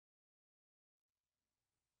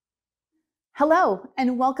Hello,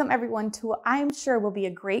 and welcome everyone to what I'm sure will be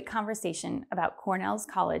a great conversation about Cornell's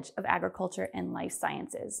College of Agriculture and Life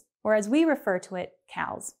Sciences, or as we refer to it,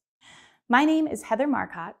 CALS. My name is Heather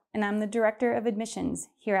Marcotte, and I'm the Director of Admissions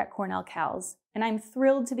here at Cornell CALS, and I'm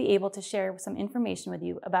thrilled to be able to share some information with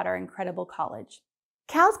you about our incredible college.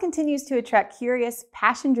 CALS continues to attract curious,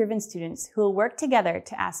 passion-driven students who will work together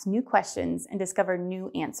to ask new questions and discover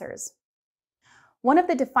new answers. One of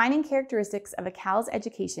the defining characteristics of a CALS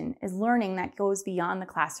education is learning that goes beyond the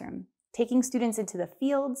classroom, taking students into the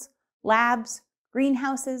fields, labs,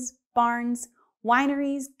 greenhouses, barns,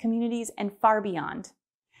 wineries, communities, and far beyond.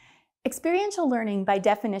 Experiential learning, by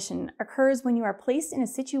definition, occurs when you are placed in a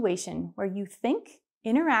situation where you think,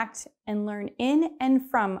 interact, and learn in and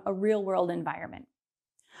from a real-world environment.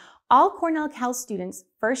 All Cornell CALS students,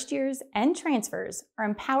 first years and transfers, are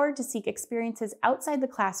empowered to seek experiences outside the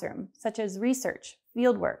classroom, such as research,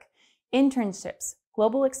 fieldwork, internships,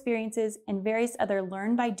 global experiences, and various other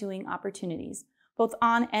learn-by-doing opportunities, both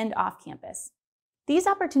on and off campus. These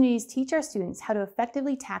opportunities teach our students how to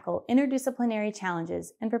effectively tackle interdisciplinary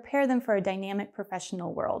challenges and prepare them for a dynamic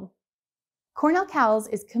professional world. Cornell CALS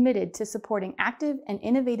is committed to supporting active and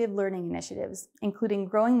innovative learning initiatives, including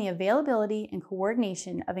growing the availability and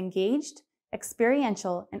coordination of engaged,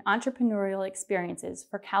 experiential, and entrepreneurial experiences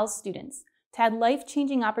for CALS students to add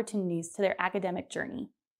life-changing opportunities to their academic journey.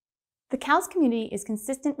 The CALS community is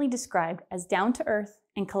consistently described as down-to-earth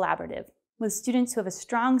and collaborative, with students who have a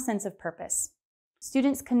strong sense of purpose.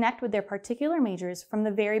 Students connect with their particular majors from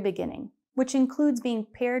the very beginning, which includes being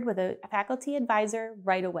paired with a faculty advisor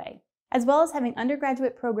right away, as well as having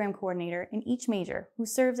undergraduate program coordinator in each major who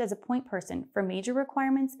serves as a point person for major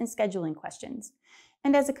requirements and scheduling questions,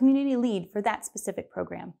 and as a community lead for that specific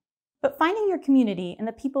program. But finding your community and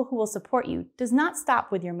the people who will support you does not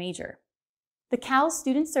stop with your major. The CALS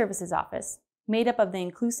Student Services Office, made up of the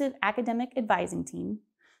Inclusive Academic Advising Team,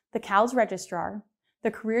 the CALS Registrar,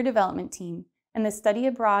 the Career Development Team, and the Study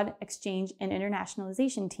Abroad, Exchange, and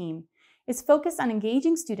Internationalization Team, is focused on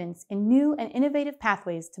engaging students in new and innovative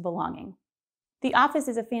pathways to belonging. The office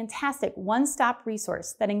is a fantastic one-stop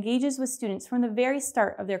resource that engages with students from the very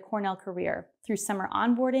start of their Cornell career through summer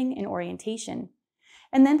onboarding and orientation,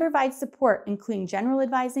 and then provides support including general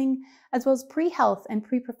advising, as well as pre-health and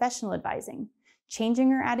pre-professional advising,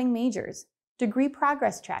 changing or adding majors, degree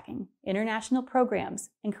progress tracking, international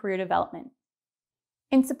programs, and career development.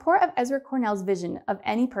 In support of Ezra Cornell's vision of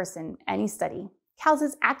any person, any study, CALS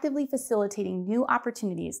is actively facilitating new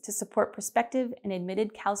opportunities to support prospective and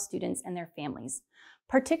admitted CALS students and their families,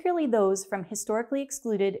 particularly those from historically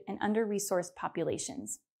excluded and under-resourced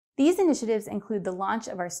populations. These initiatives include the launch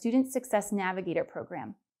of our Student Success Navigator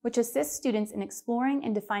program, which assists students in exploring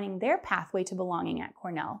and defining their pathway to belonging at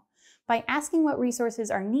Cornell by asking what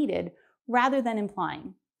resources are needed rather than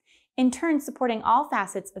implying, in turn supporting all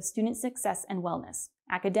facets of student success and wellness,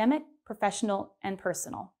 academic, professional, and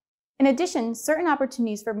personal. In addition, certain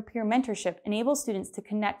opportunities for peer mentorship enable students to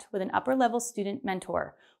connect with an upper-level student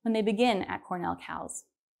mentor when they begin at Cornell CALS.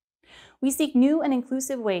 We seek new and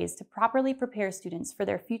inclusive ways to properly prepare students for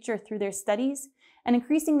their future through their studies and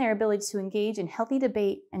increasing their ability to engage in healthy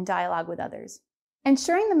debate and dialogue with others.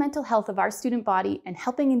 Ensuring the mental health of our student body and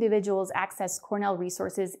helping individuals access Cornell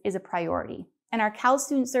resources is a priority, and our CALS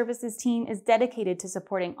Student Services team is dedicated to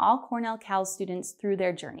supporting all Cornell CALS students through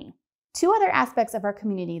their journey. Two other aspects of our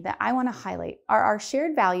community that I want to highlight are our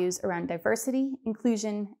shared values around diversity,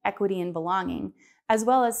 inclusion, equity, and belonging, as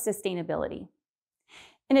well as sustainability.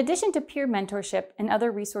 In addition to peer mentorship and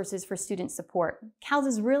other resources for student support, CALS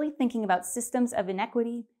is really thinking about systems of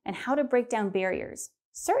inequity and how to break down barriers,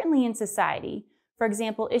 certainly in society, for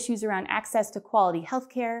example, issues around access to quality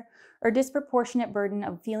healthcare or disproportionate burden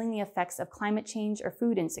of feeling the effects of climate change or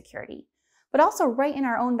food insecurity, but also right in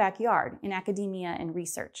our own backyard in academia and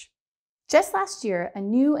research. Just last year, a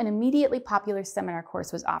new and immediately popular seminar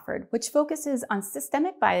course was offered, which focuses on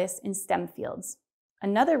systemic bias in STEM fields.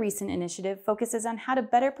 Another recent initiative focuses on how to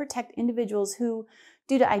better protect individuals who,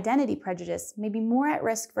 due to identity prejudice, may be more at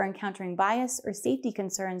risk for encountering bias or safety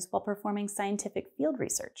concerns while performing scientific field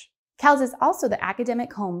research. CALS is also the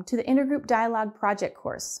academic home to the Intergroup Dialogue Project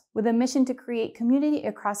course, with a mission to create community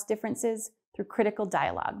across differences through critical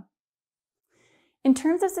dialogue. In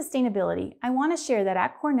terms of sustainability, I want to share that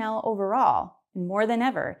at Cornell overall, and more than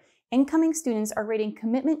ever, incoming students are rating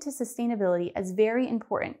commitment to sustainability as very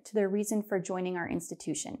important to their reason for joining our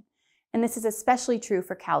institution, and this is especially true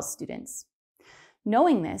for CALS students.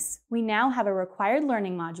 Knowing this, we now have a required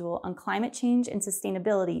learning module on climate change and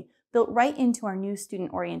sustainability built right into our new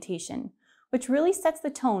student orientation, which really sets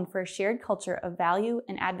the tone for a shared culture of value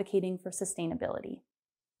and advocating for sustainability.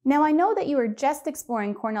 Now, I know that you are just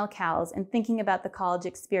exploring Cornell CALS and thinking about the college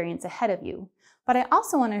experience ahead of you, but I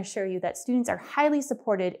also want to assure you that students are highly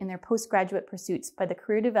supported in their postgraduate pursuits by the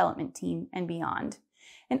career development team and beyond,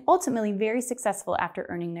 and ultimately very successful after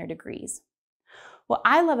earning their degrees. What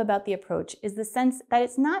I love about the approach is the sense that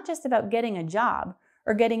it's not just about getting a job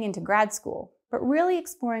or getting into grad school, but really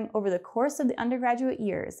exploring over the course of the undergraduate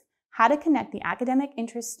years how to connect the academic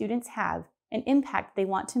interests students have and impact they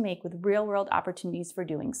want to make with real-world opportunities for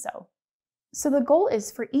doing so. So the goal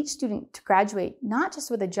is for each student to graduate not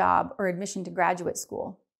just with a job or admission to graduate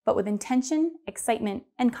school, but with intention, excitement,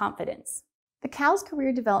 and confidence. The CALS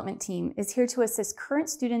Career Development Team is here to assist current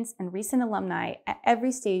students and recent alumni at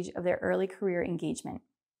every stage of their early career engagement.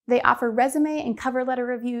 They offer resume and cover letter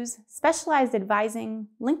reviews, specialized advising,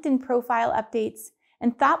 LinkedIn profile updates,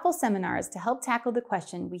 and thoughtful seminars to help tackle the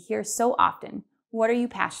question we hear so often, what are you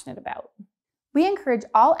passionate about? We encourage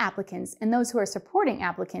all applicants and those who are supporting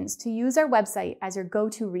applicants to use our website as your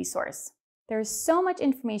go-to resource. There is so much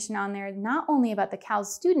information on there, not only about the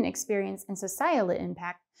CALS student experience and societal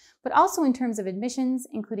impact, but also in terms of admissions,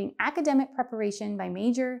 including academic preparation by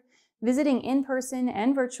major, visiting in person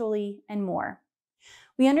and virtually, and more.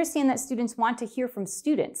 We understand that students want to hear from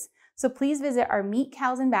students, so please visit our Meet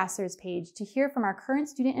CALS Ambassadors page to hear from our current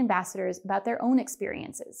student ambassadors about their own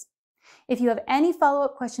experiences. If you have any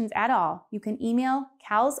follow-up questions at all, you can email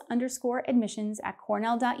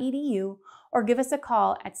cals_admissions@cornell.edu or give us a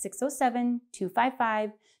call at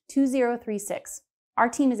 607-255-2036. Our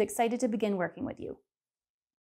team is excited to begin working with you.